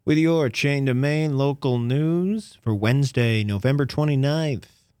with your Chain to Main local news for Wednesday, November 29th.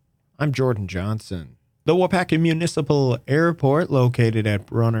 I'm Jordan Johnson. The Waupaca Municipal Airport, located at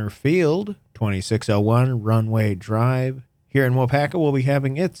Brunner Field, 2601 Runway Drive, here in Waupaca, will be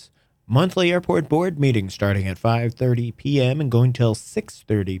having its monthly airport board meeting starting at 5:30 p.m. and going till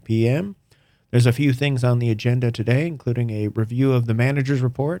 6:30 p.m. There's a few things on the agenda today, including a review of the manager's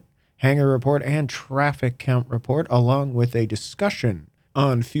report, hangar report, and traffic count report, along with a discussion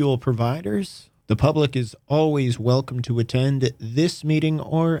on fuel providers. The public is always welcome to attend this meeting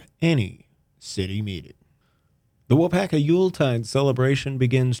or any city meeting. The Waupaca Yuletide celebration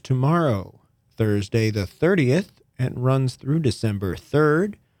begins tomorrow, Thursday the 30th, and runs through December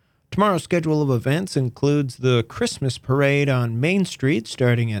 3rd. Tomorrow's schedule of events includes the Christmas parade on Main Street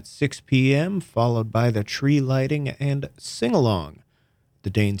starting at 6 p.m., followed by the tree lighting and sing-along at the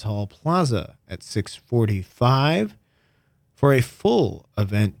Danes Hall Plaza at 6:45. For a full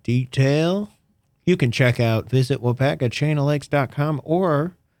event detail, you can visit WaupacaChainofLakes.com,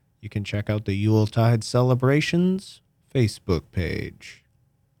 or you can check out the Yuletide Celebrations Facebook page.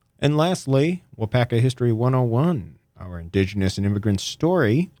 And lastly, Waupaca History 101, our Indigenous and Immigrant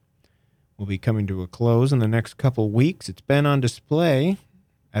story, will be coming to a close in the next couple weeks. It's been on display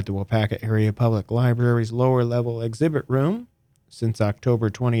at the Waupaca Area Public Library's lower-level exhibit room since October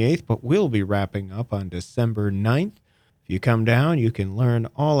 28th, but we'll be wrapping up on December 9th. If you come down, you can learn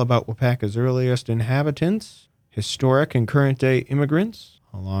all about Waupaca's earliest inhabitants, historic and current-day immigrants,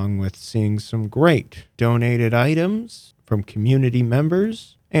 along with seeing some great donated items from community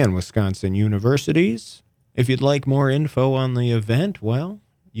members and Wisconsin universities. If you'd like more info on the event, well,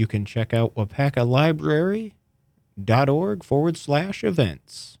 you can check out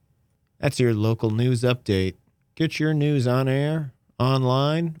wapacalibrary.org/events. That's your local news update. Get your news on air,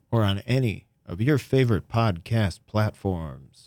 online, or on any of your favorite podcast platforms.